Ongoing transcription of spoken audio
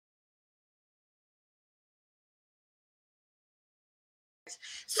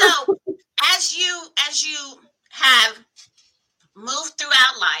So as you have moved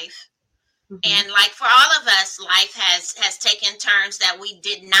throughout life, Mhm. and like for all of us, life has taken turns that we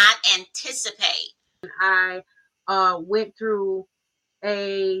did not anticipate. I went through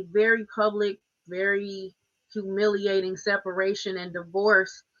a very public, very humiliating separation and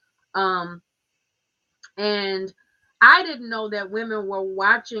divorce. Um, and I didn't know that women were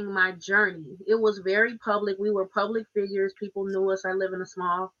watching my journey. It was very public. We were public figures. People knew us. I live in a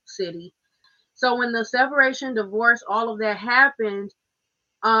small city. So when the separation, divorce, all of that happened,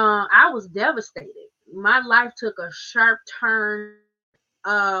 I was devastated. My life took a sharp turn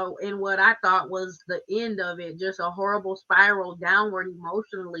in what I thought was the end of it, just a horrible spiral downward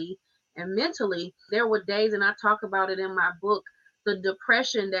emotionally and mentally. There were days, and I talk about it in my book, the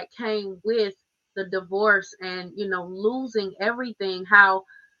depression that came with the divorce and, losing everything, how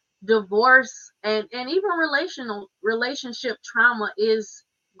divorce and even relationship trauma is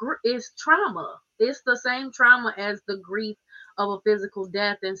trauma. It's the same trauma as the grief of a physical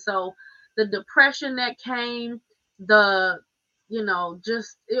death. And so the depression that came, the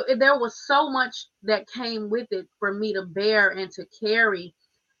just there was so much that came with it for me to bear and to carry.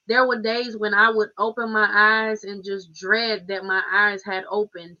 There were days when I would open my eyes and just dread that my eyes had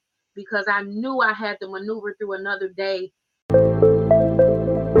opened, because I knew I had to maneuver through another day.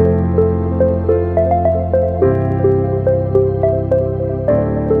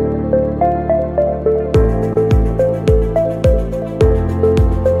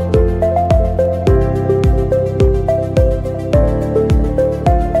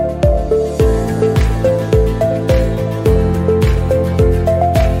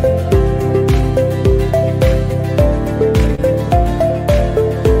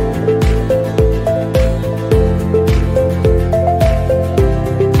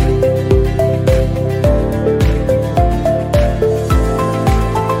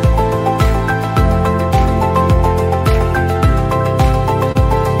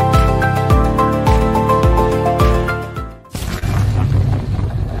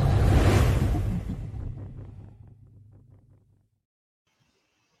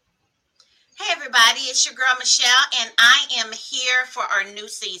 Hey everybody, it's your girl Michelle, and I am here for our new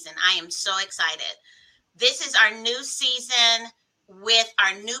season. I am so excited. This is our new season with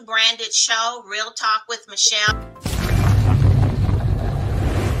our new branded show, Real Talk with Michelle.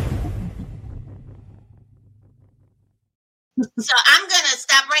 So I'm going to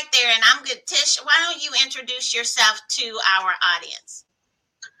stop right there, and I'm going to, Tish, why don't you introduce yourself to our audience?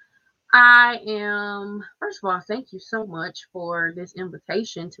 I am, first of all, thank you so much for this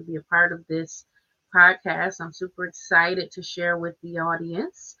invitation to be a part of this podcast. I'm super excited to share with the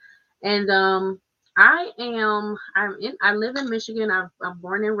audience. And I live in Michigan. I'm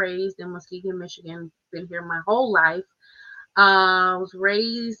born and raised in Muskegon, Michigan. Been here my whole life. I was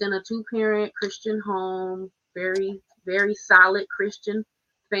raised in a two-parent Christian home, very, very solid Christian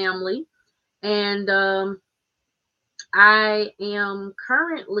family. And I am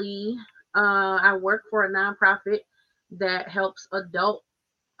currently I work for a nonprofit that helps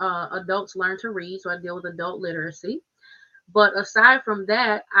adults learn to read. So I deal with adult literacy. But aside from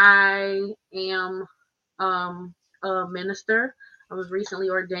that, I am a minister. I was recently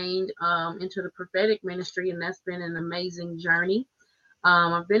ordained into the prophetic ministry, and that's been an amazing journey.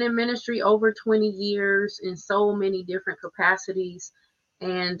 I've been in ministry over 20 years in so many different capacities,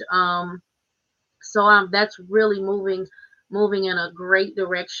 and that's really moving in a great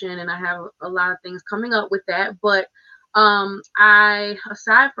direction, and I have a lot of things coming up with that. But I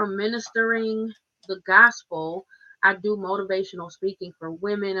aside from ministering the gospel, I do motivational speaking for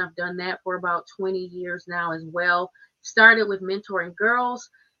women. I've done that for about 20 years now as well. Started with mentoring girls,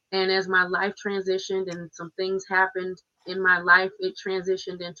 and as my life transitioned and some things happened in my life, it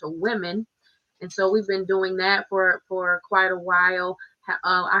transitioned into women. And so we've been doing that for quite a while.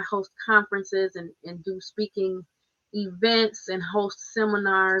 I host conferences and do speaking events and host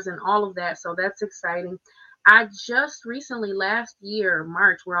seminars and all of that. So that's exciting. I just recently, last year,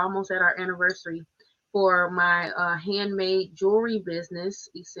 March, we're almost at our anniversary, for my handmade jewelry business,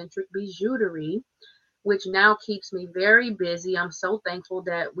 Eccentric Bijouterie, which now keeps me very busy. I'm so thankful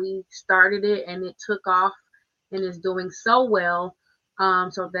that we started it and it took off and is doing so well.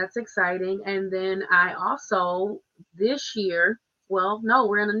 So that's exciting. And then I also, this year, well, no,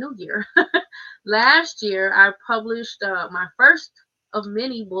 we're in a new year. Last year, I published my first of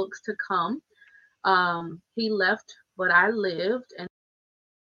many books to come. He left, but I lived. And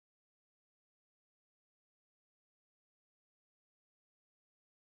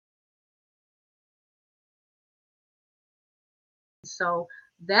so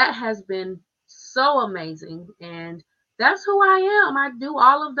that has been so amazing. And that's who I am. I do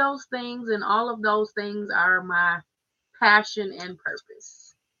all of those things, and all of those things are my passion and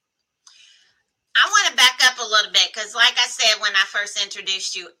purpose. I want to back up a little bit because, like I said when I first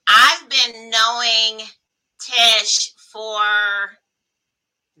introduced you, I've been knowing Tish for,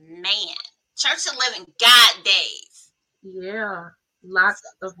 man, Church of the Living God days. Yeah, lots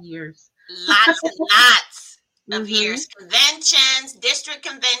of years. Lots and lots of Mm-hmm. years. Conventions, district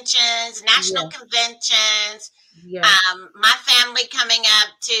conventions, national Yes. conventions. Yes. My family coming up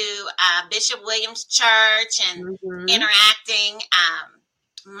to Bishop Williams Church and Mm-hmm. interacting.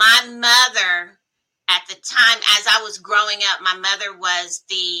 My mother, at the time, as I was growing up, my mother was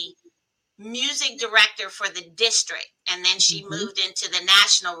the music director for the district, and then she Mm-hmm. moved into the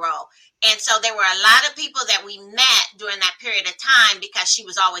national role. And so there were a lot of people that we met during that period of time because she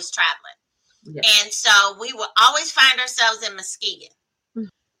was always traveling. Yes. And so we would always find ourselves in Muskegon.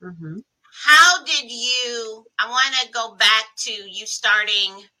 Mm-hmm. How did you, I want to go back to you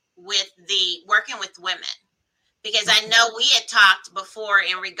starting with the working with women, because I know we had talked before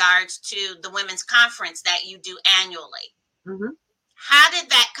in regards to the women's conference that you do annually. Mm-hmm. How did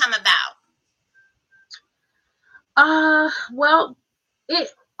that come about? Well,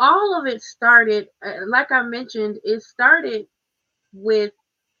 all of it started, like I mentioned, it started with,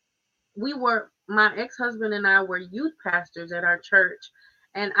 my ex-husband and I were youth pastors at our church,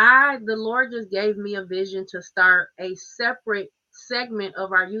 and the Lord just gave me a vision to start a separate segment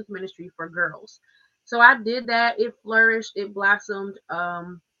of our youth ministry for girls. So I did that. It flourished, it blossomed.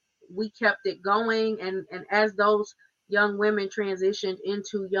 We kept it going, and as those young women transitioned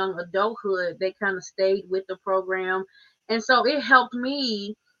into young adulthood, they kind of stayed with the program. And so it helped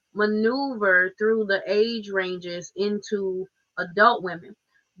me maneuver through the age ranges into adult women.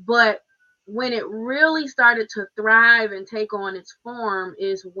 But when it really started to thrive and take on its form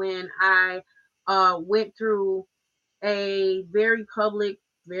is when I went through a very public,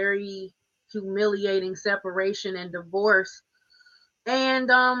 very humiliating separation and divorce.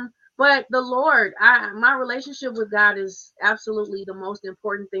 And but the Lord, my relationship with God is absolutely the most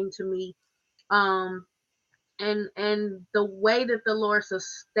important thing to me. Um, and the way that the Lord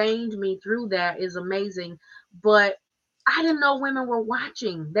sustained me through that is amazing. But I didn't know women were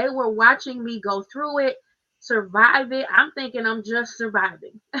watching. They were watching me go through it, survive it. I'm thinking I'm just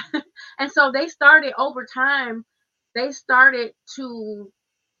surviving. And so they started over time, they started to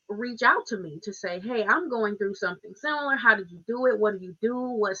reach out to me to say, "Hey, I'm going through something similar. How did you do it? What do you do?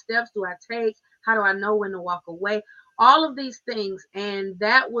 What steps do I take? How do I know when to walk away?" All of these things. And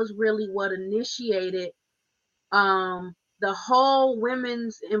that was really what initiated the whole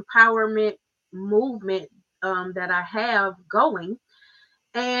women's empowerment movement that I have going.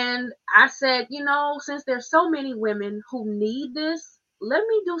 And I said, since there's so many women who need this, let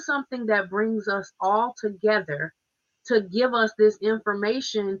me do something that brings us all together to give us this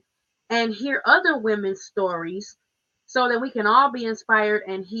information and hear other women's stories so that we can all be inspired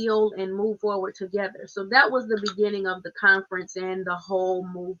and healed and move forward together. So that was the beginning of the conference and the whole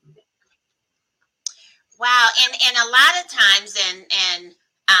movement. Wow. And a lot of times, and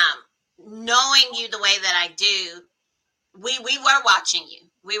knowing you the way that I do, we were watching you.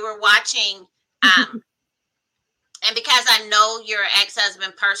 We were watching, and because I know your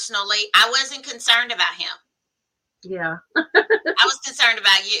ex-husband personally, I wasn't concerned about him. Yeah. I was concerned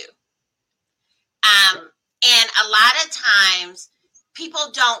about you. And a lot of times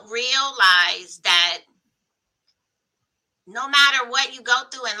people don't realize that no matter what you go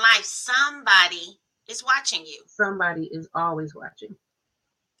through in life, somebody is watching you. Somebody is always watching.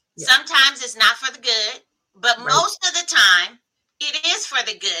 Yeah. Sometimes it's not for the good, but right. Most of the time it is for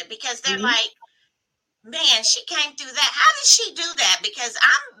the good, because they're like, man, she came through that. How did she do that? Because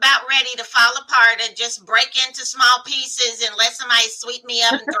I'm about ready to fall apart and just break into small pieces and let somebody sweep me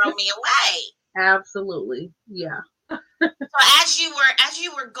up and throw me away. Absolutely. Yeah. So as you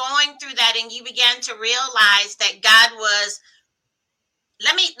were going through that and you began to realize that God was,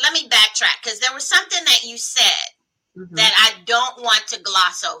 let me backtrack, because there was something that you said that I don't want to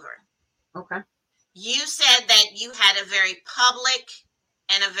gloss over. Okay. You said that you had a very public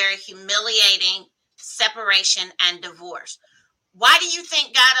and a very humiliating separation and divorce. Why do you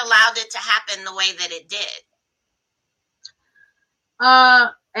think God allowed it to happen the way that it did?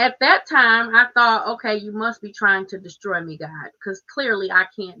 At that time, I thought, okay, you must be trying to destroy me, God, because clearly I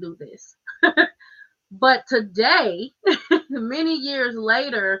can't do this. But today, many years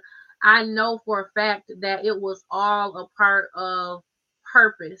later, I know for a fact that it was all a part of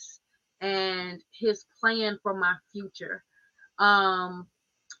purpose and his plan for my future. And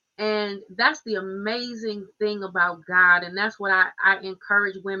that's the amazing thing about God. And that's what I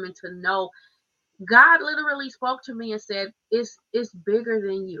encourage women to know. God literally spoke to me and said, it's bigger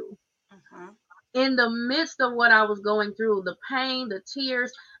than you. Mm-hmm. In the midst of what I was going through, the pain, the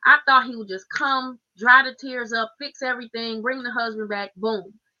tears, I thought he would just come, dry the tears up, fix everything, bring the husband back,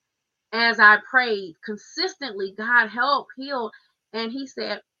 boom. As I prayed consistently, God help, heal. And he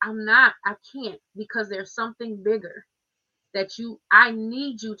said, I can't, because there's something bigger that I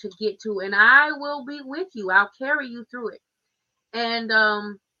need you to get to, and I will be with you. I'll carry you through it. And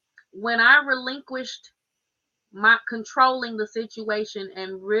when I relinquished my controlling the situation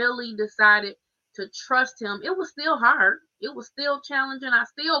and really decided to trust him, it was still hard. It was still challenging. I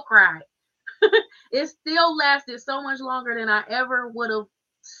still cried. It still lasted so much longer than I ever would have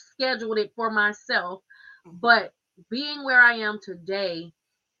scheduled it for myself. But being where I am today,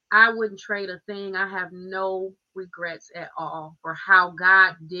 I wouldn't trade a thing. I have no regrets at all for how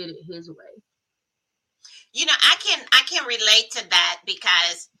God did it his way. You know, I can relate to that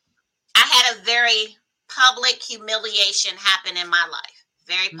because I had a very public humiliation happen in my life.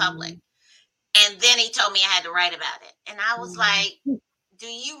 Very public. And then he told me I had to write about it. And I was like, do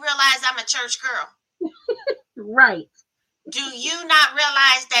you realize I'm a church girl? Right. Do you not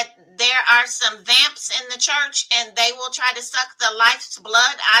realize that there are some vamps in the church and they will try to suck the life's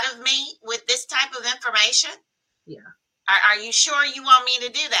blood out of me with this type of information? Yeah. Are you sure you want me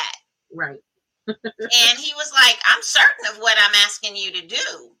to do that? Right. And he was like, I'm certain of what I'm asking you to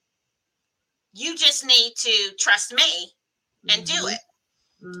do. You just need to trust me and do it.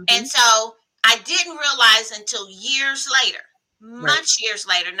 Mm-hmm. And so I didn't realize until years later, much years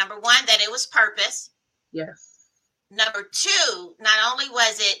later, number one, that it was purpose. Yes. Number two, not only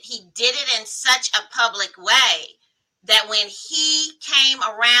was it, he did it in such a public way that when he came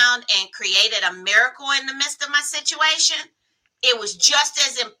around and created a miracle in the midst of my situation, it was just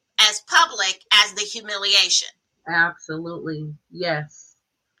as public as the humiliation. Absolutely. Yes.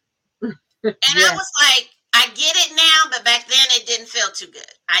 And yes. I was like, I get it now, but back then it didn't feel too good.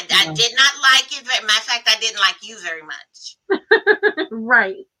 I did not like it. Matter of fact, I didn't like you very much.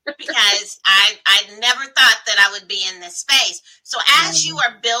 Right. Because I never thought that I would be in this space. So as you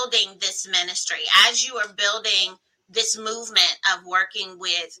are building this ministry, as you are building this movement of working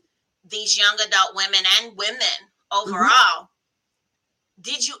with these young adult women and women overall,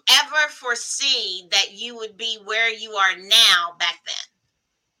 did you ever foresee that you would be where you are now back then?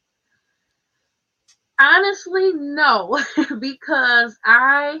 Honestly, no, because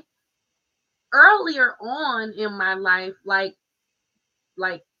earlier on in my life, like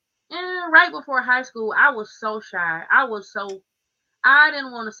right before high school, I was so shy. I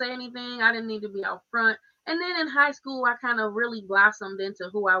didn't want to say anything. I didn't need to be out front. And then in high school, I kind of really blossomed into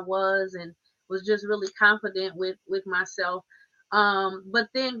who I was and was just really confident with myself. But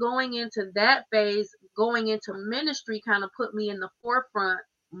then going into that phase, going into ministry kind of put me in the forefront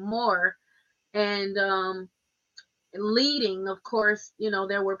more. And leading, of course,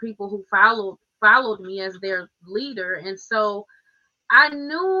 there were people who followed me as their leader. And so I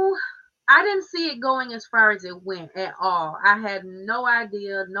knew I didn't see it going as far as it went at all. I had no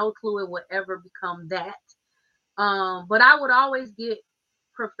idea, no clue it would ever become that. But I would always get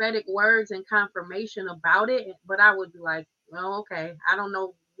prophetic words and confirmation about it. But I would be like, well, okay, I don't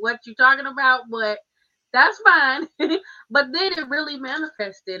know what you're talking about, but that's fine. But then it really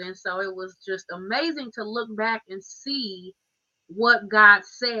manifested. And so it was just amazing to look back and see what God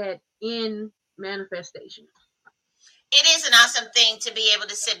said in manifestation. It is an awesome thing to be able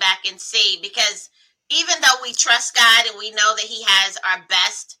to sit back and see, because even though we trust God and we know that he has our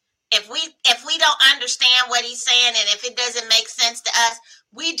best, if we don't understand what he's saying and if it doesn't make sense to us,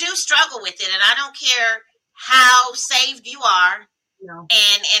 we do struggle with it. And I don't care how saved you are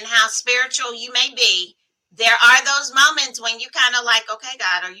and how spiritual you may be, there are those moments when you kind of like, okay,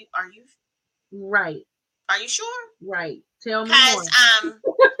 God, are you right? Are you sure? Right. Tell me more.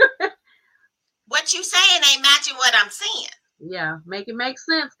 Because what you saying ain't matching what I'm seeing. Yeah, make it make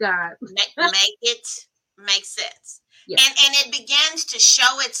sense, God. Make it make sense. Yes. And it begins to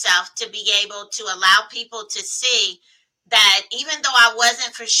show itself to be able to allow people to see that even though I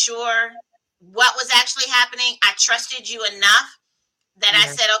wasn't for sure what was actually happening, I trusted you enough that I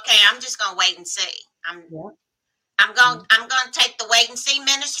said, okay, I'm just gonna wait and see. I'm gonna take the wait and see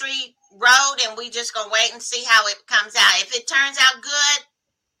ministry road, and we just gonna wait and see how it comes out. If it turns out good.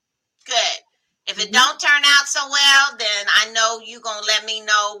 If it don't turn out so well, then I know you gonna let me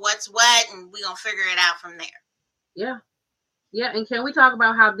know what's what, and we gonna figure it out from there. Yeah. And can we talk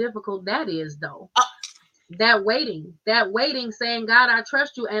about how difficult that is, though? That waiting, saying, God, I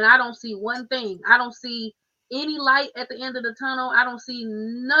trust you, and I don't see one thing. I don't see any light at the end of the tunnel. I don't see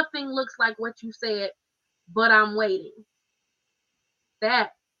nothing looks like what you said, but I'm waiting.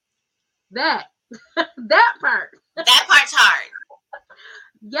 That That part. That part's hard.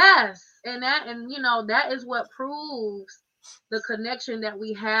 Yes. And that is what proves the connection that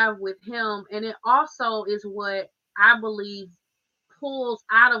we have with him. And it also is what I believe pulls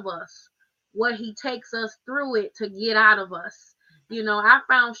out of us, what he takes us through it to get out of us. I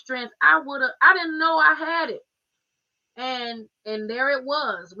found strength. I didn't know I had it. And there it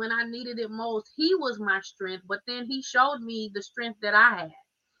was when I needed it most. He was my strength, but then he showed me the strength that I had.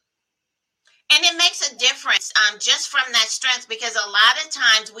 And it makes a difference just from that strength, because a lot of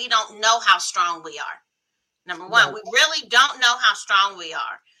times we don't know how strong we are. Number one, right. We really don't know how strong we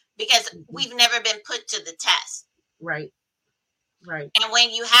are because we've never been put to the test. Right. Right. And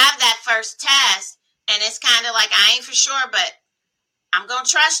when you have that first test, and it's kind of like, I ain't for sure, but I'm going to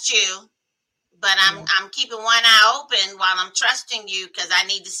trust you, but I'm keeping one eye open while I'm trusting you because I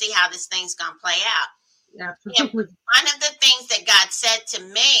need to see how this thing's going to play out. Absolutely. One of the things that God said to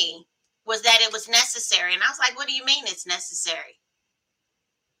me was that it was necessary. And I was like, what do you mean it's necessary?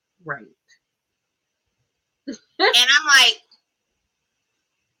 Right. And I'm like,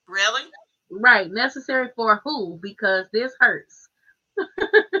 really? Right. Necessary for who? Because this hurts.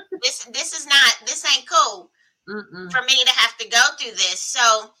 This ain't cool. Mm-mm. For me to have to go through this.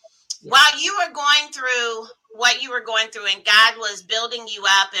 So while you were going through what you were going through and God was building you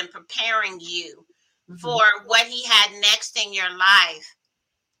up and preparing you for what he had next in your life,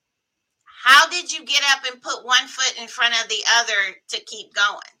 how did you get up and put one foot in front of the other to keep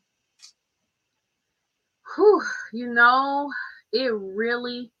going? It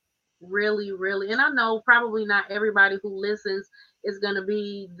really, really, really, and I know probably not everybody who listens is going to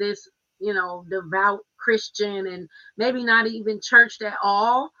be this, devout Christian and maybe not even churched at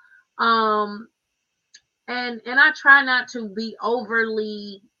all. And I try not to be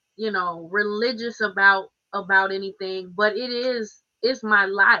overly, religious about anything, but it's my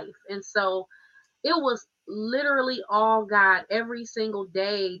life. And so it was literally all God every single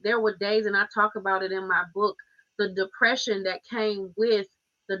day. There were days, and I talk about it in my book, the depression that came with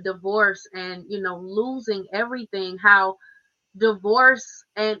the divorce and, losing everything, how divorce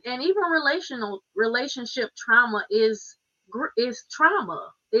and even relationship trauma is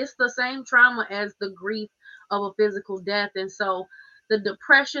trauma. It's the same trauma as the grief of a physical death. And so the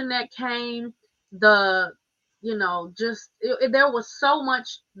depression that came, there was so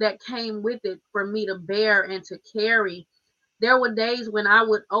much that came with it for me to bear and to carry. There were days when I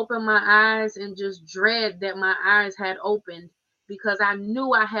would open my eyes and just dread that my eyes had opened because I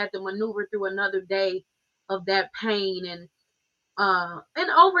knew I had to maneuver through another day of that pain. And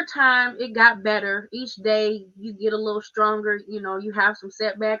over time it got better. Each day you get a little stronger. You have some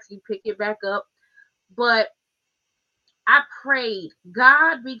setbacks, you pick it back up. But I prayed.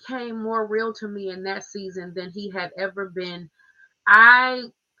 God became more real to me in that season than he had ever been. I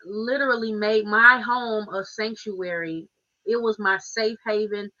literally made my home a sanctuary. It was my safe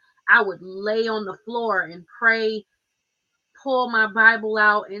haven. I would lay on the floor and pray, pull my Bible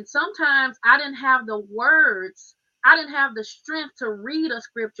out. And sometimes I didn't have the words. I didn't have the strength to read a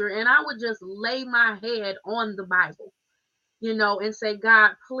scripture. And I would just lay my head on the Bible, and say,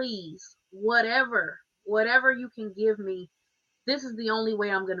 God, please, whatever you can give me, this is the only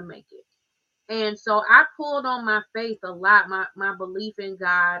way I'm going to make it. And so I pulled on my faith a lot, my belief in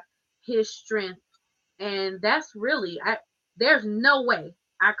God, his strength. And that's really, there's no way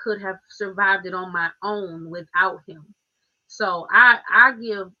I could have survived it on my own without him. So I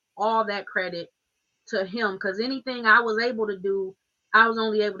give all that credit to him, because anything I was able to do, I was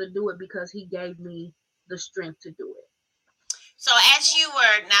only able to do it because he gave me the strength to do it. So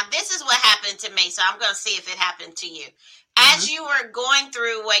now this is what happened to me. So I'm going to see if it happened to you. As you were going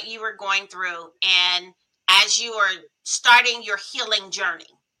through what you were going through, and as you were starting your healing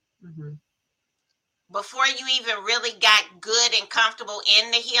journey, before you even really got good and comfortable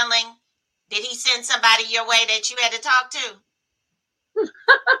in the healing, did he send somebody your way that you had to talk to?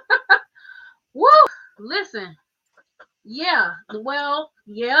 Woo! Listen. Yeah. Well,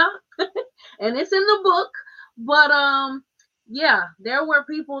 yeah. And it's in the book. But yeah, there were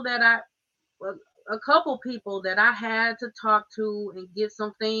people a couple people that I had to talk to and get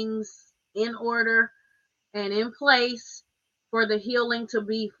some things in order and in place for the healing to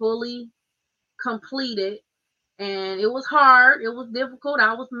be fully completed. And it was hard. It was difficult.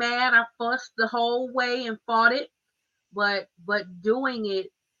 I was mad. I fussed the whole way and fought it. But doing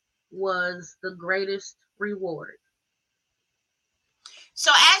it was the greatest reward.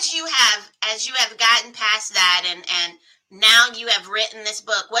 So as you have gotten past that and now you have written this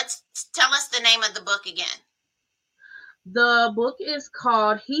book, tell us the name of the book again. The book is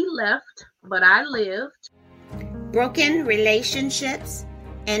called He Left, But I Lived. Broken relationships,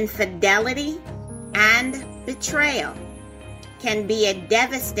 infidelity, and betrayal can be a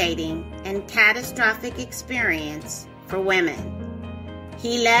devastating and catastrophic experience for women.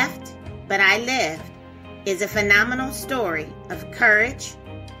 He Left, But I Lived is a phenomenal story of courage,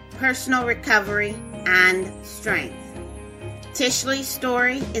 personal recovery, and strength. Tishley's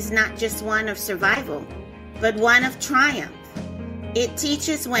story is not just one of survival, but one of triumph. It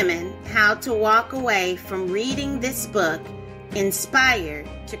teaches women how to walk away from reading this book inspired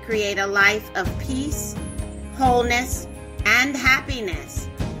to create a life of peace, wholeness, and happiness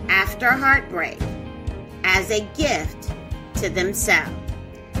after heartbreak as a gift to themselves.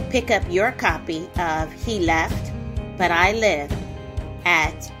 Pick up your copy of He Left, But I Lived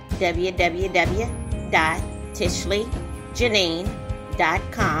at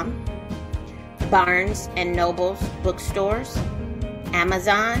www.tishleyjanine.com, Barnes & Noble's bookstores,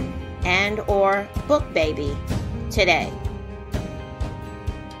 Amazon, and or BookBaby today.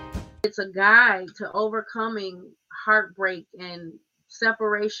 It's a guide to overcoming heartbreak and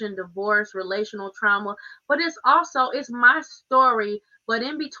separation, divorce, relational trauma, but it's my story. But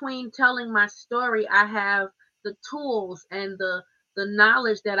in between telling my story, I have the tools and the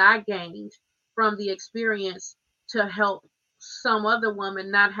knowledge that I gained from the experience to help some other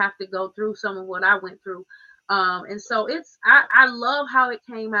woman not have to go through some of what I went through. And so I love how it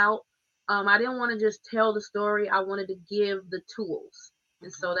came out. I didn't want to just tell the story. I wanted to give the tools.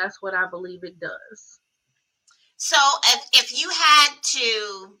 And so that's what I believe it does. So if you had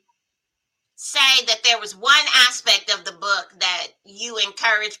to say that there was one aspect of the book that you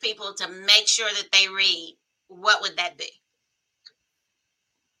encourage people to make sure that they read, what would that be?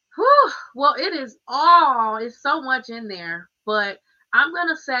 Whew, well, it's so much in there, but I'm going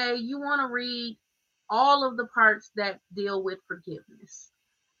to say you want to read all of the parts that deal with forgiveness,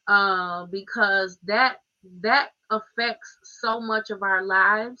 because that affects so much of our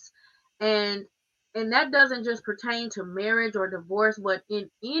lives, and that doesn't just pertain to marriage or divorce, but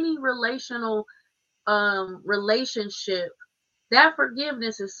in any relationship, that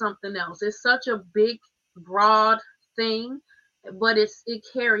forgiveness is something else. It's such a big, broad thing, but it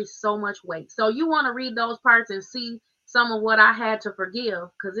carries so much weight. So you want to read those parts and see some of what I had to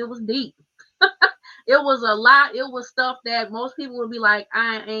forgive, because it was deep. It was a lot. It was stuff that most people would be like,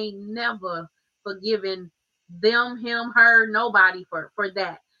 I ain't never forgiven them, him, her, nobody for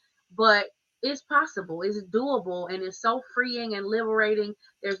that. But it's possible, it's doable, and it's so freeing and liberating.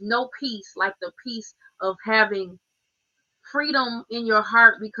 There's no peace like the peace of having freedom in your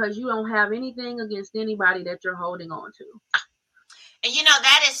heart because you don't have anything against anybody that you're holding on to. And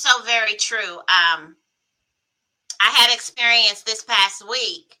that is so very true. I had experience this past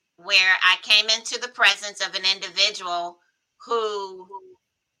week where I came into the presence of an individual who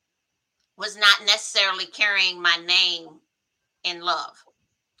was not necessarily carrying my name in love.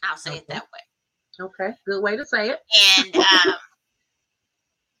 I'll say it that way. Okay, good way to say it. And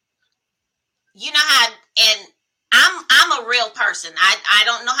you know how, and I'm a real person. I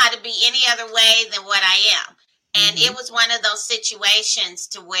don't know how to be any other way than what I am. And it was one of those situations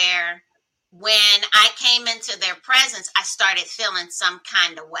to where when I came into their presence, I started feeling some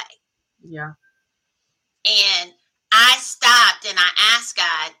kind of way. Yeah. And I stopped and I asked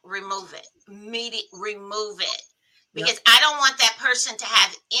God, remove it. Remove it. Because I don't want that person to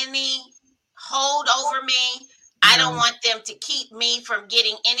have any hold over me. I don't want them to keep me from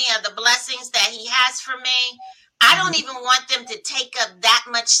getting any of the blessings that he has for me. I don't even want them to take up that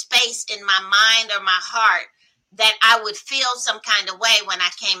much space in my mind or my heart that I would feel some kind of way when I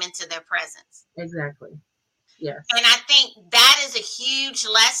came into their presence. Exactly. Yes. And I think that is a huge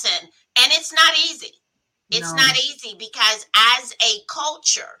lesson. And it's not easy. It's not easy because as a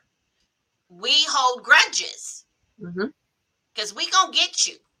culture, we hold grudges. Because we gonna get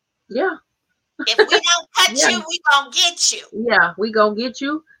you. Yeah. If we don't cut you, we gonna get you. Yeah, we gonna get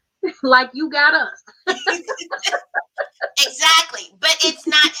you like you got us. Exactly. But it's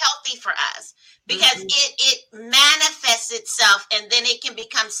not healthy for us because it manifests itself and then it can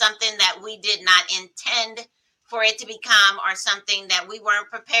become something that we did not intend for it to become or something that we weren't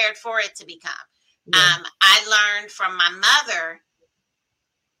prepared for it to become. I learned from my mother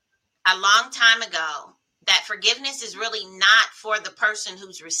a long time ago that forgiveness is really not for the person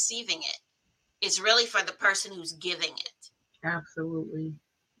who's receiving it. It's really for the person who's giving it. Absolutely.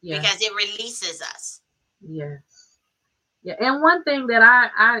 Yeah. Because it releases us. Yes. Yeah. And one thing that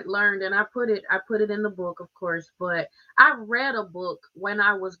I learned, and I put it in the book, of course, but I read a book when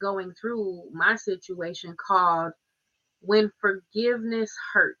I was going through my situation called When Forgiveness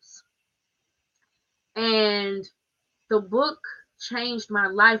Hurts. And the book changed my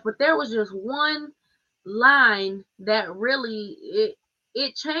life, but there was just one line that really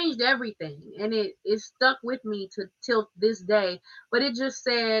it changed everything, and it stuck with me to till this day. But it just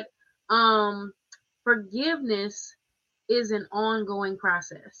said, forgiveness is an ongoing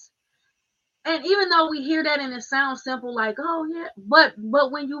process. And even though we hear that and it sounds simple, like, oh yeah, but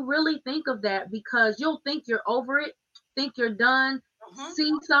when you really think of that, because you'll think you're over it, think you're done, Mhm.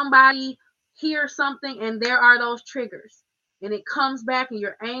 see somebody, hear something, and there are those triggers, and it comes back, and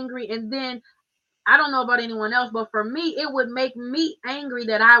you're angry, and then I don't know about anyone else, but for me, it would make me angry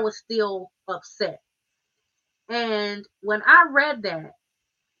that I was still upset. And when I read that,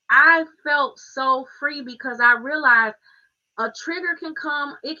 I felt so free, because I realized a trigger can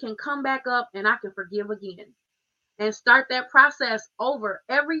come, it can come back up, and I can forgive again and start that process over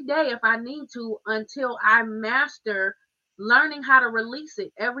every day if I need to, until I master learning how to release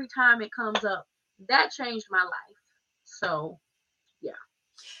it every time it comes up. That changed my life. So, yeah.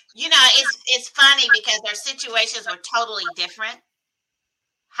 It's funny because our situations were totally different.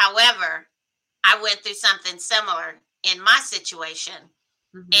 However, I went through something similar in my situation.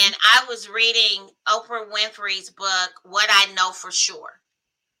 Hmm. And I was reading Oprah Winfrey's book, What I Know for Sure.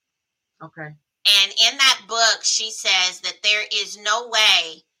 Okay. And in that book, she says that there is no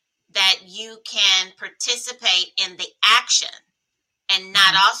way that you can participate in the action and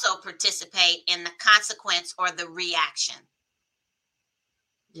not Hmm. also participate in the consequence or the reaction.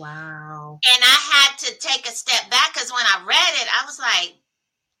 Wow. And I had to take a step back because when I read it, I was like,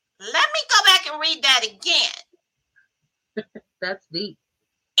 let me go back and read that again. That's deep.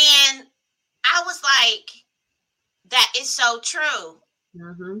 And I was like, that is so true.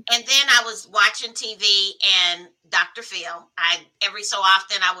 Hmm. And then I was watching TV and Dr. Phil, I every so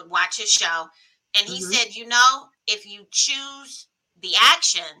often I would watch his show, and he Hmm. said, if you choose the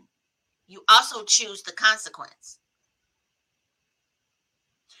action, you also choose the consequence.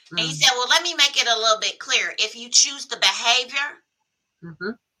 And he Mm. said, well, let me make it a little bit clearer. If you choose the behavior,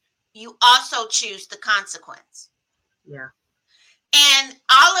 Hmm. you also choose the consequence. Yeah. And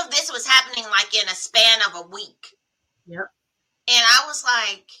all of this was happening like in a span of a week. Yep. And I was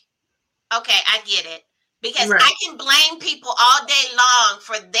like, okay, I get it. Because I Right. can blame people all day long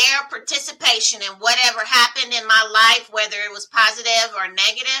for their participation in whatever happened in my life, whether it was positive or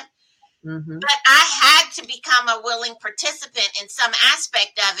negative. Hmm. But I had to become a willing participant in some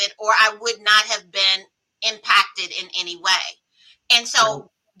aspect of it, or I would not have been impacted in any way. And Right.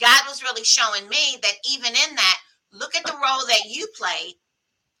 so God was really showing me that even in that, look at the role that you played,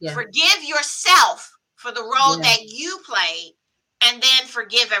 Yeah. forgive yourself for the role Yeah. that you played, and then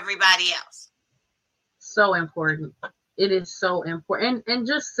forgive everybody else. So important. It is so important. And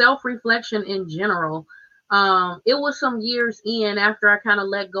just self-reflection in general. It was some years in, after I kind of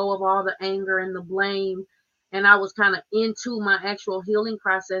let go of all the anger and the blame, and I was kind of into my actual healing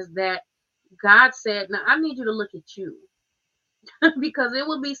process, that God said, now I need you to look at you. Because it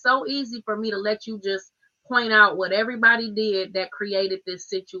would be so easy for me to let you just point out what everybody did that created this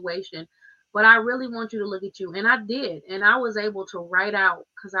situation. But I really want you to look at you. And I did. And I was able to write out,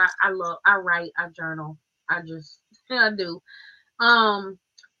 because I write, I journal. I just, I do. Um,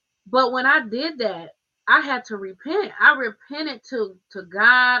 but when I did that, I had to repent. I repented to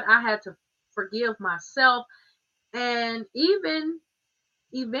God. I had to forgive myself, and even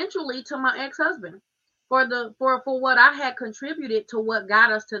eventually to my ex-husband, for what I had contributed to what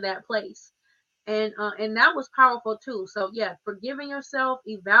got us to that place. And that was powerful too. So yeah, forgiving yourself,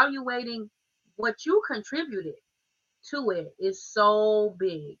 evaluating what you contributed to it is so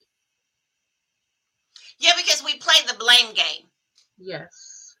big. Yeah, because we played the blame game,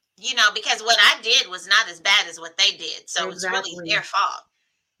 Yes. because what I did was not as bad as what they did. So it's really Exactly. their fault.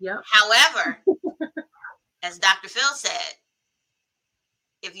 Yep. However, as Dr. Phil said,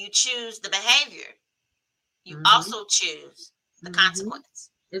 if you choose the behavior, you Mhm. also choose the Mhm. consequence.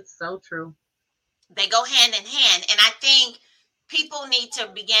 It's so true. They go hand in hand. And I think people need to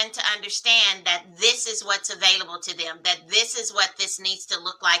begin to understand that this is what's available to them, that this is what this needs to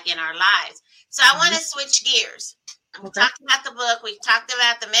look like in our lives. So I want Mhm. to switch gears. We've Okay. talked about the book, we've talked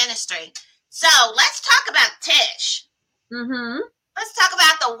about the ministry. So let's talk about Tish. Mhm. Let's talk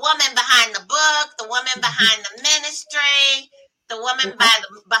about the woman behind the book, the woman behind the ministry, the woman Okay.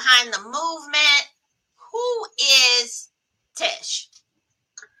 behind the movement. Who is Tish?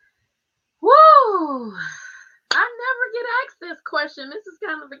 Woo! I never get asked this question. This is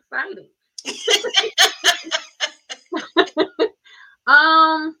kind of exciting.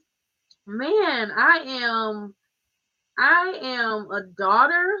 Um, man, I am a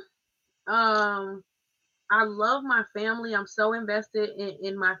daughter. Um, I love my family. I'm so invested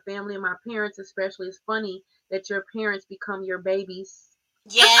in my family and my parents, especially. It's funny that your parents become your babies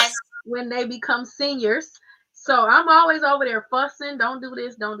Yes. when they become seniors. So I'm always over there fussing, don't do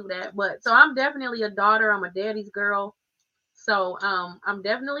this, don't do that. But so I'm definitely a daughter, I'm a daddy's girl. So I'm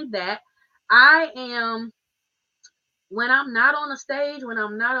definitely that. I am when I'm not on the stage, when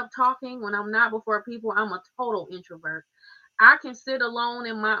I'm not up talking, when I'm not before people, I'm a total introvert. I can sit alone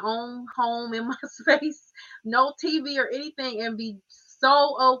in my own home in my space, no TV or anything, and be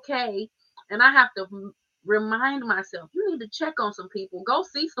so okay. And I have to remind myself, you need to check on some people, go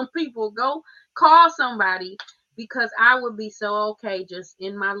see some people, go call somebody, because I would be so okay just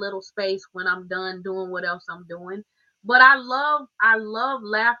in my little space when I'm done doing what else I'm doing. But I love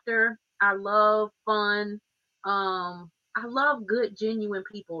laughter. I love fun. I love good, genuine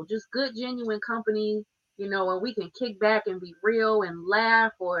people, just good, genuine company, and we can kick back and be real and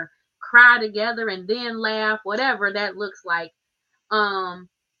laugh or cry together and then laugh, whatever that looks like. Um,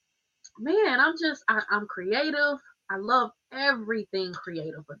 Man, I'm creative. I love everything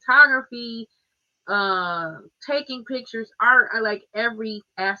creative, photography, taking pictures, art. I like every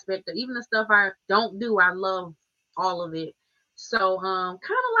aspect of, even the stuff I don't do, I love all of it. So kind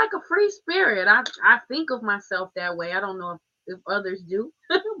of like a free spirit. I think of myself that way. I don't know if others do,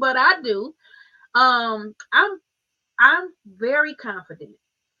 but I do. I'm very confident,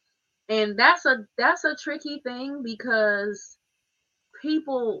 and that's a tricky thing because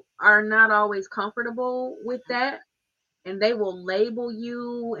people are not always comfortable with that, and they will label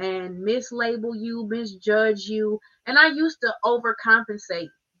you and mislabel you, misjudge you. And I used to overcompensate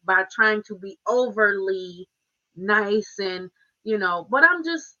by trying to be overly nice, and but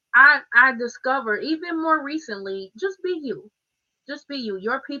I discovered even more recently, just be you. Just be you.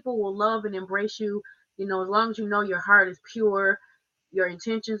 Your people will love and embrace you, as long as you know your heart is pure, your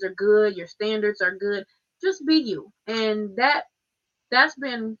intentions are good, your standards are good. Just be you. And that's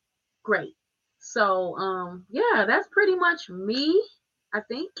been great. So yeah, that's pretty much me, I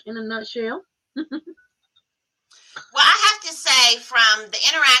think, in a nutshell. Well, I have to say, from the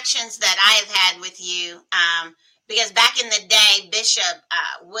interactions that I have had with you, because back in the day, Bishop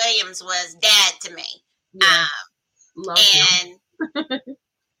Williams was dad to me. Yes, love him. And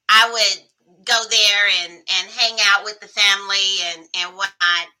I would go there and hang out with the family and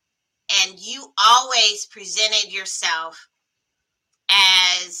whatnot. And you always presented yourself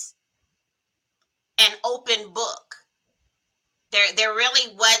as an open book. There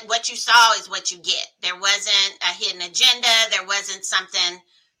really, what you saw is what you get. There wasn't a hidden agenda. There wasn't something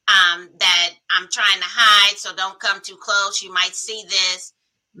that I'm trying to hide. So don't come too close. You might see this.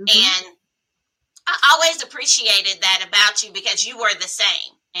 Hmm. And I always appreciated that about you because you were the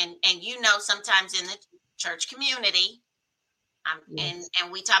same. And sometimes in the church community, Yes,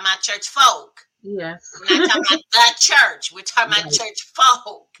 and we talk about church folk. yes. We're not talking about the church. We're talking about Right, church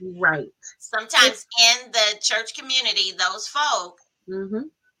folk. right. It, Sometimes in the church community, those folk hmm.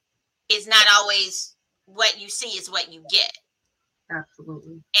 is not always what you see is what you get.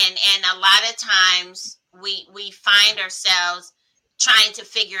 Absolutely. And a lot of times we find ourselves trying to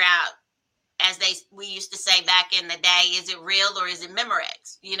figure out, as we used to say back in the day, is it real or is it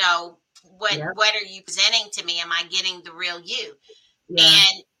Memorex? Yep. What are you presenting to me? Am I getting the real you? Yeah.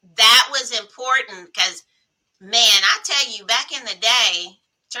 And that was important because, man, I tell you, back in the day,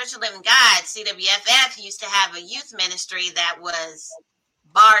 Church of Living God, CWFF, used to have a youth ministry that was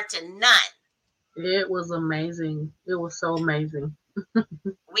bar to none. It was amazing. It was so amazing.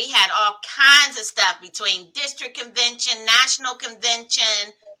 We had all kinds of stuff between district convention, national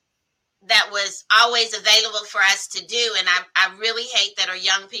convention, that was always available for us to do. And I really hate that our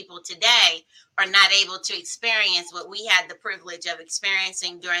young people today are not able to experience what we had the privilege of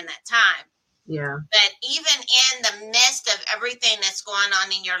experiencing during that time. Yeah. But even in the midst of everything that's going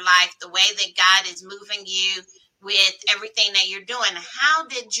on in your life, the way that God is moving you with everything that you're doing, how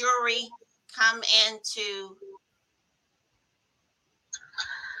did jewelry come into?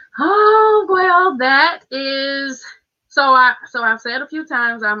 Oh well, that is so I've said a few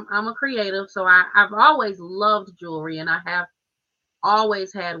times I'm a creative, so I've always loved jewelry, and I have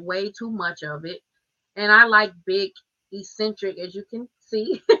always had way too much of it. And I like big, eccentric, as you can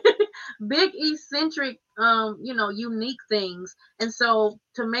see, big, eccentric, unique things. And so,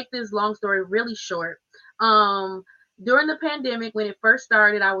 to make this long story really short, um, during the pandemic, when it first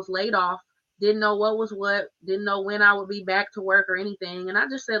started, I was laid off, didn't know what was what, didn't know when I would be back to work or anything. And I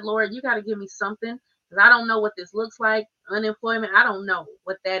just said, Lord, you got to give me something because I don't know what this looks like. Unemployment, I don't know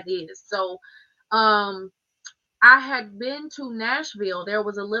what that is. So, um, I had been to Nashville. There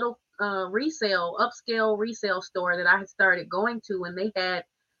was a little upscale resale store that I had started going to, and they had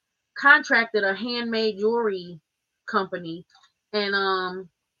contracted a handmade jewelry company. And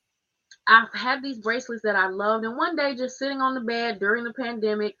I've had these bracelets that I loved. And one day, just sitting on the bed during the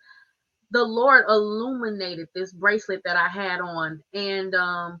pandemic, the Lord illuminated this bracelet that I had on, and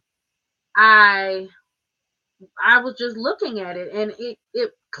I was just looking at it, and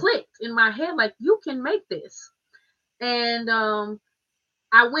it clicked in my head like, you can make this. And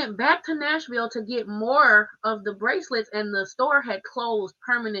I went back to Nashville to get more of the bracelets, and the store had closed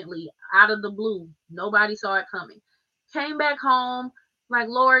permanently out of the blue. Nobody saw it coming. Came back home, like,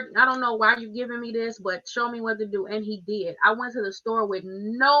 Lord, I don't know why you're giving me this, but show me what to do. And he did. I went to the store with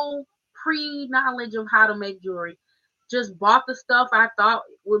no pre-knowledge of how to make jewelry. Just bought the stuff I thought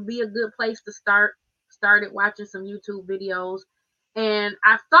would be a good place to start. Started watching some YouTube videos. And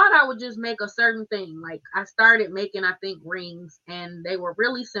I thought I would just make a certain thing. Like, I started making, I think, rings, and they were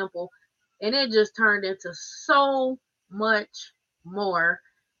really simple. And it just turned into so much more.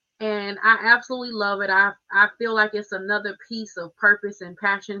 And I absolutely love it. I feel like it's another piece of purpose and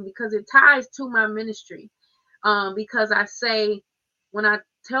passion because it ties to my ministry. Because I say, when I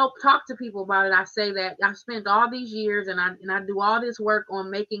talk to people about it, I say that I spent all these years and I do all this work on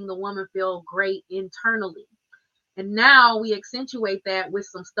making the woman feel great internally. And now we accentuate that with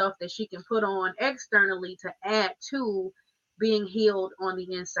some stuff that she can put on externally to add to being healed on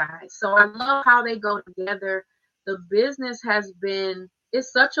the inside. So I love how they go together. The business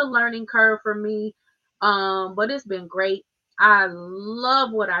it's such a learning curve for me, but it's been great. I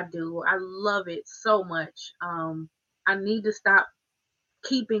love what I do. I love it so much. I need to stop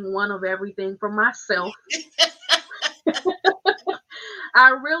keeping one of everything for myself.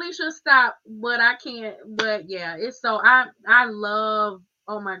 I really should stop, but I can't. But yeah, it's so I love.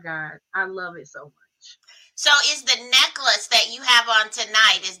 Oh my God, I love it so much. So is the necklace that you have on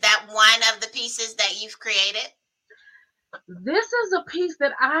tonight, is that one of the pieces that you've created? This is a piece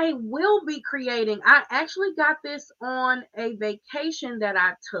that I will be creating. I actually got this on a vacation that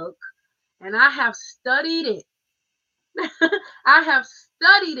I took, and I have studied it. I have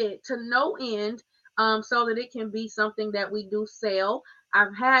studied it to no end, so that it can be something that we do sell.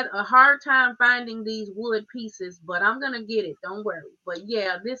 I've had a hard time finding these wood pieces, but I'm gonna get it. Don't worry. But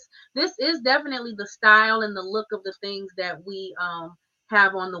yeah, this is definitely the style and the look of the things that we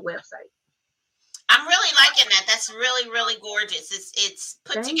have on the website. I'm really liking that. That's really, really gorgeous. It's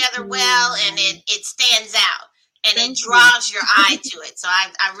put Thank together well, and you. it stands out, and it Thank you. draws your eye to it. So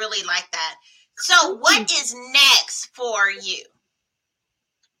I really like that. So Thank you. what is next for you?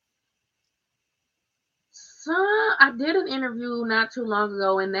 So I did an interview not too long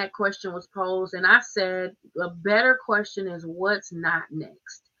ago, and that question was posed, and I said a better question is what's not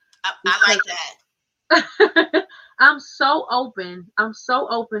next. I like that. I'm so open. I'm so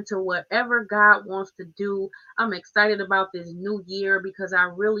open to whatever God wants to do. I'm excited about this new year because I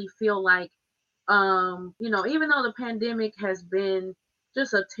really feel like, even though the pandemic has been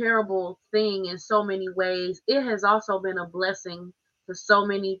just a terrible thing in so many ways, it has also been a blessing to so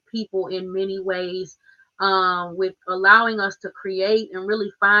many people in many ways, with allowing us to create and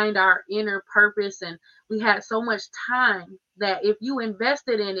really find our inner purpose. And we had so much time that if you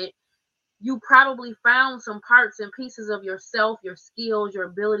invested in it, you probably found some parts and pieces of yourself, your skills, your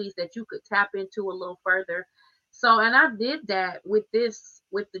abilities that you could tap into a little further. So, and I did that with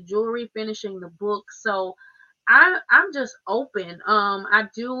with the jewelry, finishing the book. So I'm just open. I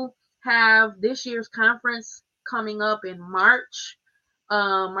do have this year's conference coming up in March,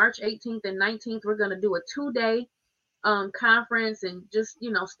 March 18th and 19th. We're going to do a 2-day conference, and just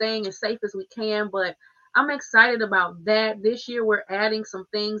staying as safe as we can. But I'm excited about that. This year we're adding some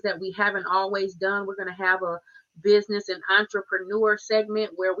things that we haven't always done. We're going to have a business and entrepreneur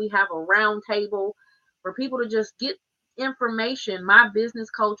segment where we have a round table for people to just get information. My business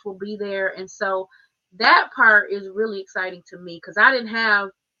coach will be there, and so that part is really exciting to me because I didn't have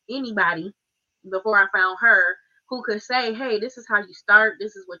anybody before I found her who could say, hey, this is how you start,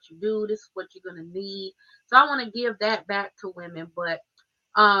 this is what you do, this is what you're going to need. So I want to give that back to women. But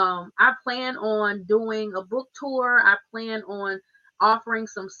I plan on doing a book tour. I plan on offering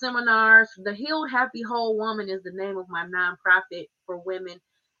some seminars. The Healed Happy Whole Woman is the name of my nonprofit for women.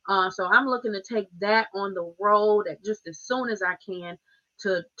 So I'm looking to take that on the road just as soon as I can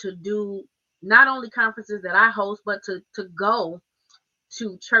to do not only conferences that I host, but to go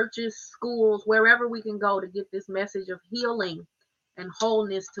to churches, schools, wherever we can go to get this message of healing and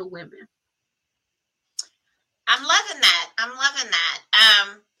wholeness to women. I'm loving that. I'm loving that.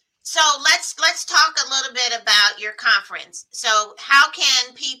 So let's talk a little bit about your conference. So how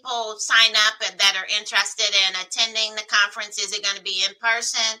can people sign up that are interested in attending the conference? Is it going to be in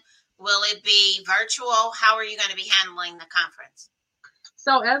person? Will it be virtual? How are you going to be handling the conference?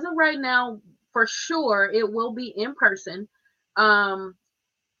 So as of right now, for sure, it will be in person.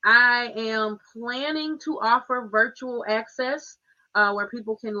 I am planning to offer virtual access. where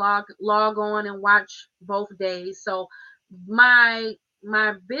people can log on and watch both days. So my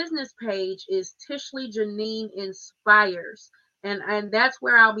business page is Tishley Janine Inspires. And that's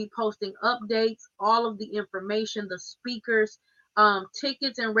where I'll be posting updates, all of the information, the speakers.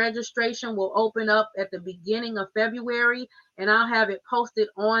 Tickets and registration will open up at the beginning of February, and I'll have it posted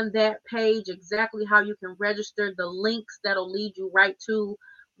on that page exactly how you can register, the links that'll lead you right to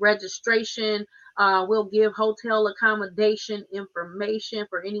registration. We'll give hotel accommodation information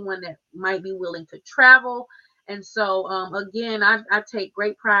for anyone that might be willing to travel. And so, again, I take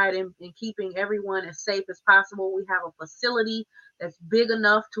great pride in keeping everyone as safe as possible. We have a facility that's big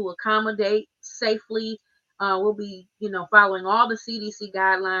enough to accommodate safely. We'll be, following all the CDC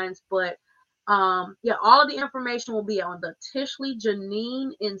guidelines, but yeah, all of the information will be on the Tishley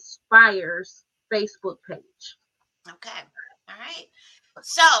Janine Inspires Facebook page. Okay. All right.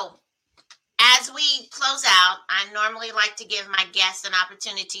 So, as we close out, I normally like to give my guests an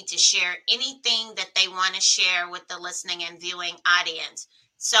opportunity to share anything that they want to share with the listening and viewing audience.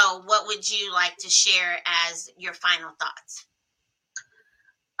 So, what would you like to share as your final thoughts?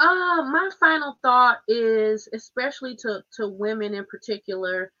 My final thought is, especially to women in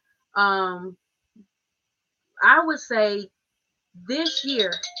particular, I would say this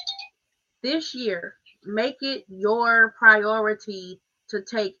year, make it your priority to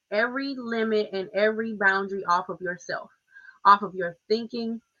take every limit and every boundary off of yourself, off of your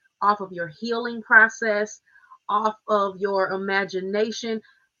thinking, off of your healing process, off of your imagination.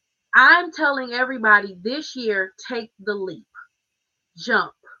 I'm telling everybody this year, take the leap,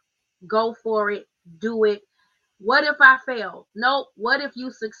 jump, go for it, do it. What if I fail? Nope. What if you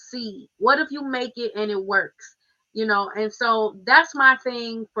succeed? What if you make it and it works? And so that's my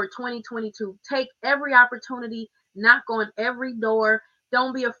thing for 2022. Take every opportunity, knock on every door.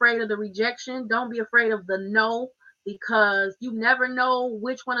 Don't be afraid of the rejection. Don't be afraid of the no, because you never know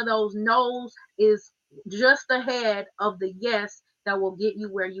which one of those no's is just ahead of the yes that will get you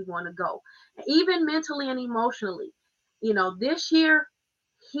where you want to go. Even mentally and emotionally. This year,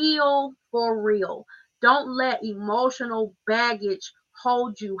 heal for real. Don't let emotional baggage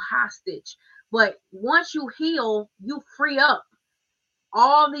hold you hostage. But once you heal, you free up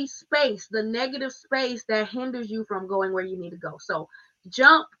all the space, the negative space that hinders you from going where you need to go. So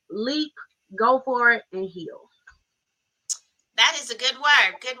jump, leap, go for it, and heal. That is a good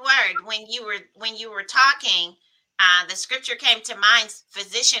word. Good word. When you were talking, the scripture came to mind,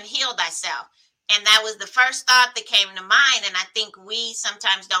 physician, heal thyself. And that was the first thought that came to mind. And I think we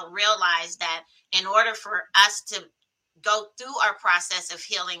sometimes don't realize that in order for us to go through our process of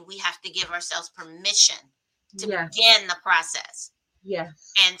healing, we have to give ourselves permission to begin the process.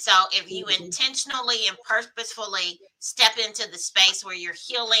 Yes. And so if you intentionally and purposefully step into the space where your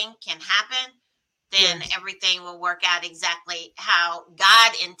healing can happen, then everything will work out exactly how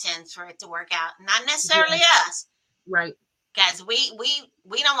God intends for it to work out. Not necessarily us. Right. Because we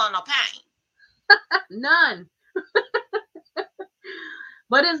don't want no pain. None.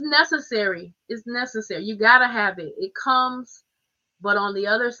 But it's necessary. It's necessary. You got to have it. It comes, but on the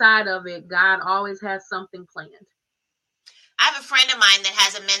other side of it, God always has something planned. I have a friend of mine that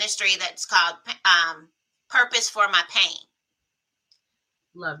has a ministry that's called Purpose for My Pain.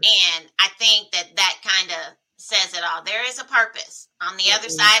 Love it. And I think that kind of says it all. There is a purpose. On the other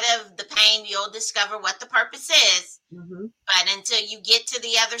side of the pain, you'll discover what the purpose is. Mm-hmm. But until you get to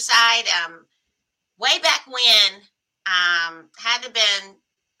the other side, way back when, had to been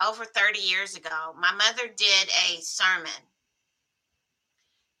over 30 years ago, my mother did a sermon.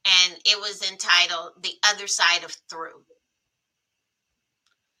 And it was entitled The Other Side of Through.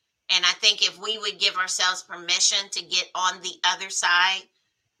 And I think if we would give ourselves permission to get on the other side,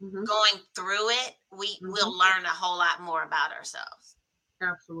 going through it, we will learn a whole lot more about ourselves.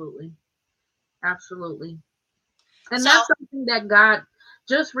 Absolutely. Absolutely. And that's something that God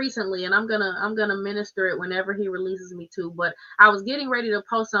just recently, and I'm gonna minister it whenever he releases me to, but I was getting ready to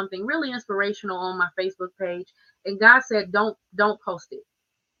post something really inspirational on my Facebook page, and God said, don't post it.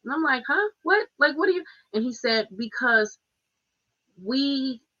 And I'm like, huh? What? Like, what are you? And he said, because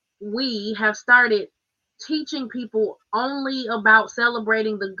we have started teaching people only about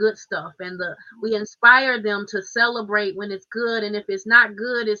celebrating the good stuff, and we inspire them to celebrate when it's good, and if it's not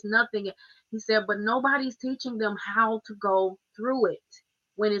good, it's nothing. He said, but nobody's teaching them how to go through it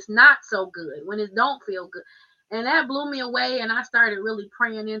when it's not so good, when it don't feel good. And that blew me away, and I started really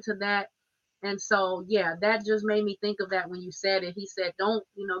praying into that. And so, yeah, that just made me think of that when you said it. He said, don't,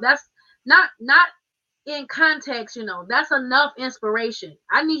 that's not in context, that's enough inspiration.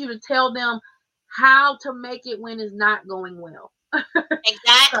 I need you to tell them how to make it when it's not going well.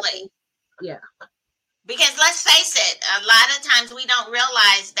 Exactly. Yeah. Because let's face it, a lot of times we don't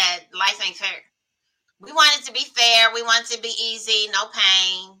realize that life ain't fair. We want it to be fair. We want it to be easy, no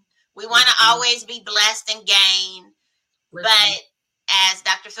pain. We want to always be blessed and gain. But as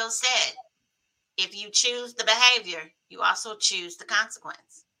Dr. Phil said, if you choose the behavior, you also choose the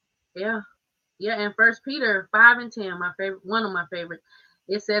consequence. Yeah. Yeah. And 1 Peter 5:10, one of my favorites,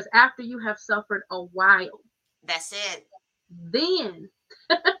 it says, after you have suffered a while. That's it. Then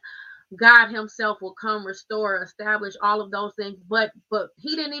God himself will come, restore, establish all of those things. But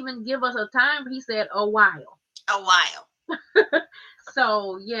he didn't even give us a time. He said a while. A while.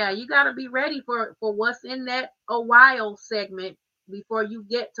 So yeah, you got to be ready for what's in that a while segment before you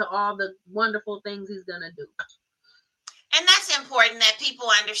get to all the wonderful things he's going to do. And that's important that people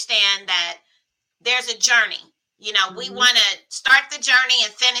understand that there's a journey. You know, we want to start the journey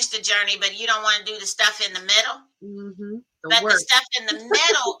and finish the journey, but you don't want to do the stuff in the middle. The stuff in the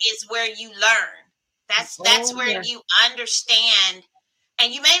middle is where you learn. That's where you understand.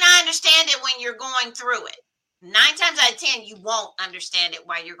 And you may not understand it when you're going through it. 9 times out of 10, you won't understand it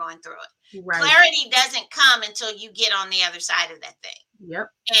while you're going through it. Right. Clarity doesn't come until you get on the other side of that thing. Yep.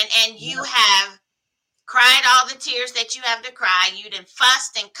 And you have cried all the tears that you have to cry. You done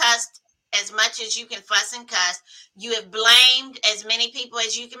fussed and cussed as much as you can fuss and cuss. You have blamed as many people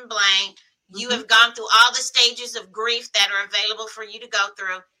as you can blame. You have gone through all the stages of grief that are available for you to go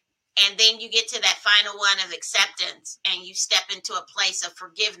through. And then you get to that final one of acceptance and you step into a place of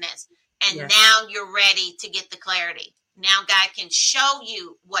forgiveness. And now you're ready to get the clarity. Now God can show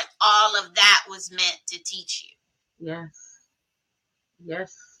you what all of that was meant to teach you. Yes. And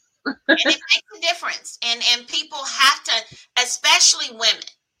it makes a difference. And people have to, especially women,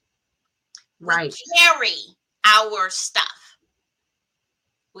 right, carry our stuff.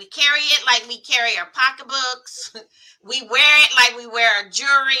 We carry it like we carry our pocketbooks. We wear it like we wear our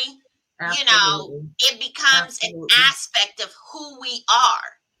jewelry. Absolutely. You know, it becomes an aspect of who we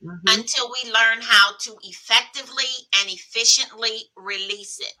are. Until we learn how to effectively and efficiently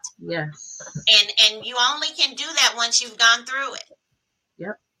release it. Yes. And you only can do that once you've gone through it.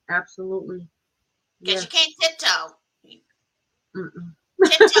 Yep, absolutely. Because you can't tiptoe.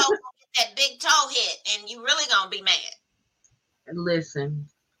 Tiptoe will get that big toe hit and you really gonna be mad. Listen.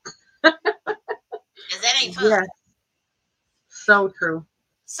 Because that ain't fun. Yes. So true.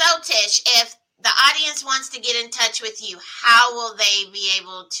 So Tish, if the audience wants to get in touch with you, how will they be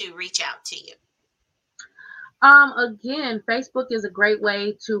able to reach out to you? Again, Facebook is a great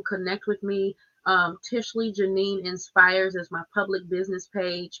way to connect with me. Tishley Janine Inspires is my public business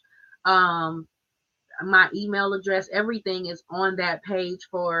page. My email address, everything is on that page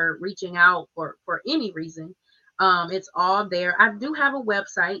for reaching out for any reason. It's all there. I do have a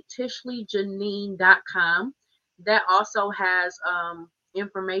website, tishleyjanine.com, that also has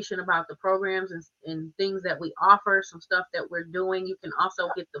information about the programs and things that we offer, some stuff that we're doing. You can also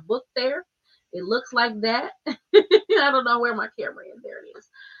get the book there. It looks like that. I don't know where my camera is. There it is.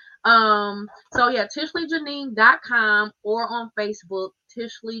 So yeah, tishleyjanine.com or on Facebook,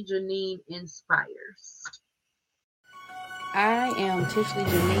 Tishley Janine Inspires. I am Tishley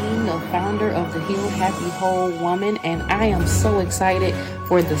Janine, the founder of the Healed Happy Whole Woman, and I am so excited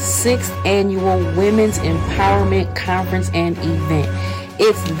for the 6th annual Women's Empowerment Conference and event.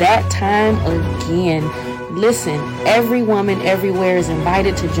 It's that time again. Listen, every woman everywhere is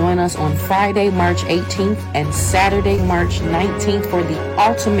invited to join us on Friday, March 18th and Saturday, March 19th for the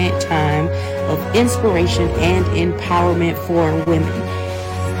ultimate time of inspiration and empowerment for women.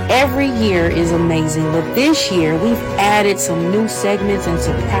 Every year is amazing, but this year we've added some new segments and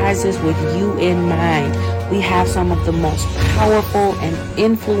surprises with you in mind. We have some of the most powerful and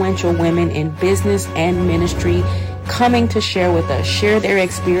influential women in business and ministry coming to share with us, share their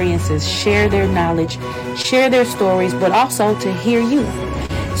experiences, share their knowledge, share their stories, but also to hear you.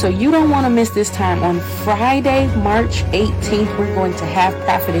 So you don't want to miss this time. On Friday, March 18th, we're going to have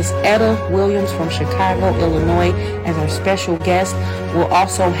Prophetess Etta Williams from Chicago, Illinois as our special guest. We'll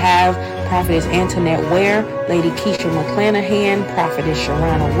also have Prophetess Antoinette Ware, Lady Keisha McClanahan, Prophetess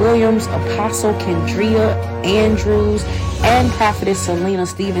Sharana Williams, Apostle Kendria Andrews, and Prophetess Selena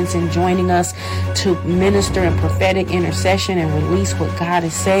Stevenson joining us to minister in prophetic intercession and release what God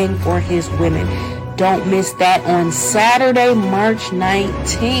is saying for his women. Don't miss that on Saturday, March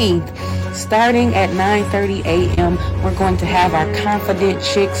 19th. Starting at 9:30 a.m., we're going to have our Confident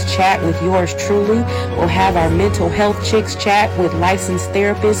Chicks chat with yours truly. We'll have our Mental Health Chicks chat with licensed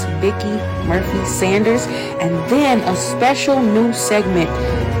therapist Vicki Murphy Sanders. And then a special new segment,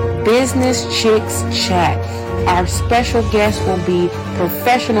 Business Chicks Chat. Our special guest will be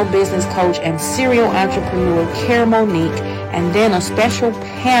professional business coach and serial entrepreneur Cara Monique. And then a special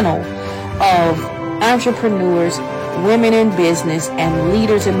panel of entrepreneurs, women in business, and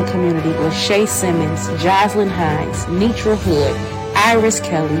leaders in the community with Shay Simmons, Jocelyn Hines, Nitra Hood, Iris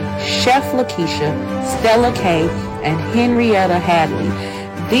Kelly, Chef Lakeisha, Stella Kay, and Henrietta Hadley.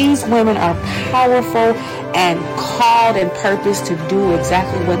 These women are powerful and called and purposed to do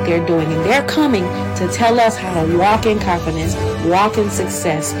exactly what they're doing. And they're coming to tell us how to walk in confidence, walk in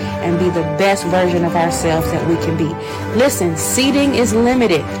success, and be the best version of ourselves that we can be. Listen, seating is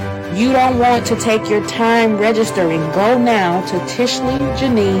limited. You don't want to take your time registering. Go now to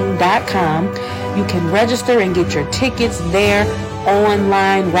TishleyJanine.com. You can register and get your tickets there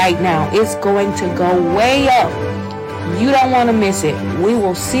online right now. It's going to go way up. You don't want to miss it. We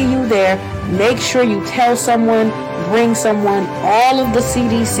will see you there. Make sure you tell someone, bring someone. All of the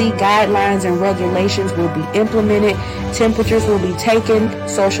CDC guidelines and regulations will be implemented. Temperatures will be taken.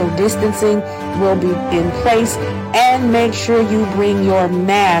 Social distancing will be in place. And make sure you bring your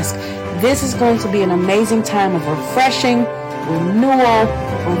mask. This is going to be an amazing time of refreshing, renewal,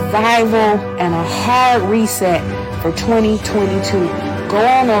 revival, and a hard reset for 2022. Go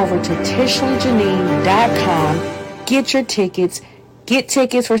on over to TishleyJanine.com. Get your tickets. Get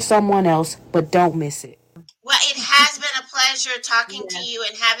tickets for someone else, but don't miss it. Well, it has been a pleasure talking to you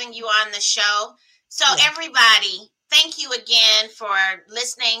and having you on the show. So everybody, thank you again for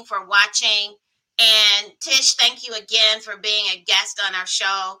listening, for watching. And Tish, thank you again for being a guest on our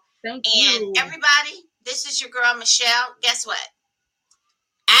show. Thank you. And everybody, this is your girl, Michelle. Guess what?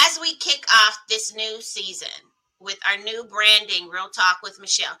 As we kick off this new season with our new branding, Real Talk with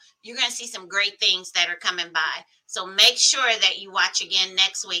Michelle, you're going to see some great things that are coming by. So make sure that you watch again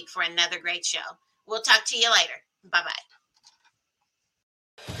next week for another great show. We'll talk to you later. Bye-bye.